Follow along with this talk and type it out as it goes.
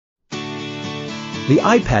The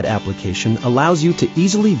iPad application allows you to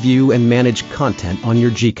easily view and manage content on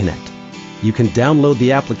your G-Connect. You can download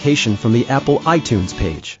the application from the Apple iTunes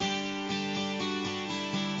page.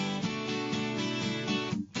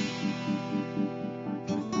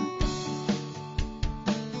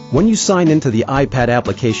 When you sign into the iPad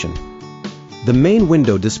application, the main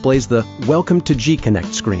window displays the Welcome to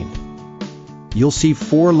G-Connect screen. You'll see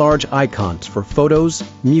 4 large icons for photos,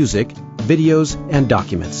 music, videos, and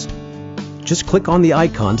documents. Just click on the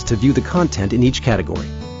icons to view the content in each category.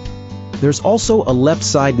 There's also a left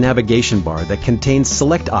side navigation bar that contains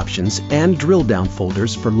select options and drill down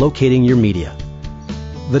folders for locating your media.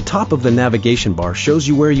 The top of the navigation bar shows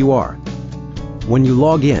you where you are. When you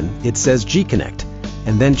log in, it says G-Connect,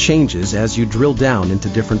 and then changes as you drill down into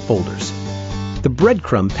different folders. The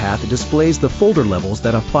Breadcrumb Path displays the folder levels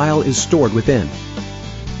that a file is stored within.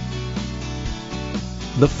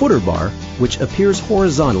 The footer bar, which appears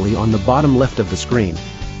horizontally on the bottom left of the screen,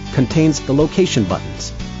 contains the location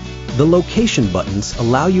buttons. The location buttons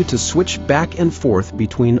allow you to switch back and forth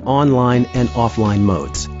between online and offline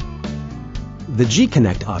modes. The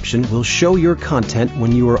G-Connect option will show your content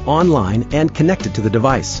when you are online and connected to the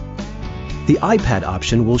device. The iPad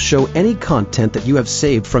option will show any content that you have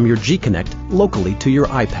saved from your G-Connect locally to your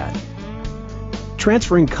iPad.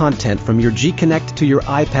 Transferring content from your G-Connect to your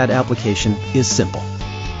iPad application is simple.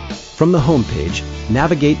 From the home page,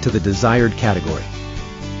 navigate to the desired category.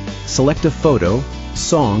 Select a photo,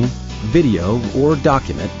 song, video, or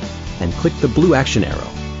document, and click the blue action arrow.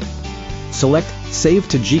 Select Save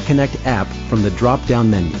to G-Connect app from the drop-down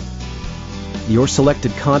menu. Your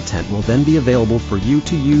selected content will then be available for you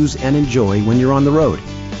to use and enjoy when you're on the road.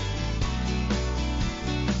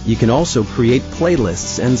 You can also create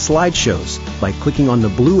playlists and slideshows by clicking on the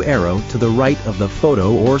blue arrow to the right of the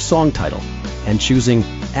photo or song title and choosing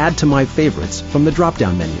Add to My Favorites from the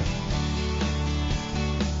drop-down menu.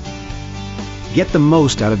 Get the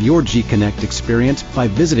most out of your G-Connect experience by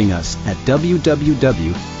visiting us at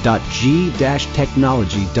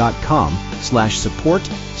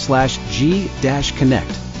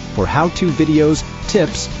www.g-technology.com/support/G-Connect for how-to videos,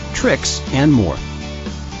 tips, tricks, and more.